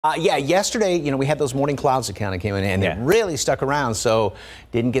Yeah, yesterday, we had those morning clouds that kind of came in and it really stuck around, so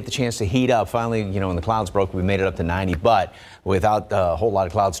didn't get the chance to heat up. Finally, when the clouds broke, we made it up to 90, but without a whole lot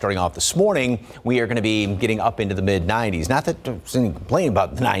of clouds starting off this morning, we are going to be getting up into the mid 90s. Not that I was complaining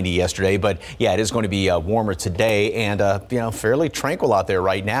about the 90 yesterday, but yeah, it is going to be warmer today and, fairly tranquil out there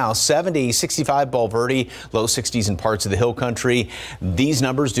right now. 70, 65 Bulverde, low 60s in parts of the hill country. These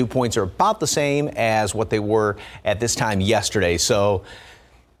numbers, dew points, are about the same as what they were at this time yesterday. So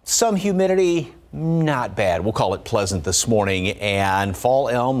some humidity, not bad. We'll call it pleasant this morning. And fall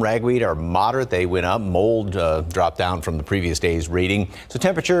elm, ragweed are moderate. They went up. Mold dropped down from the previous day's reading. So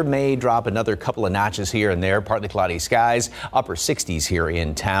temperature may drop another couple of notches here and there. Partly cloudy skies, upper 60s here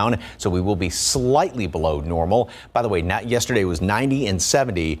in town. So we will be slightly below normal. By the way, yesterday was 90 and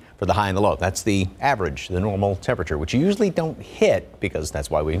 70 for the high and the low. That's the average, the normal temperature, which you usually don't hit because that's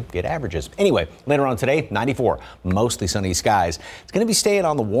why we get averages. Anyway, later on today, 94, mostly sunny skies. It's going to be staying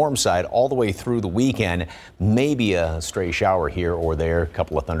on the warm side all the way through the weekend. Maybe a stray shower here or there, a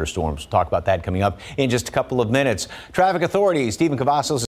couple of thunderstorms. We'll talk about that coming up in just a couple of minutes. Traffic authorities, Stephen Cavazos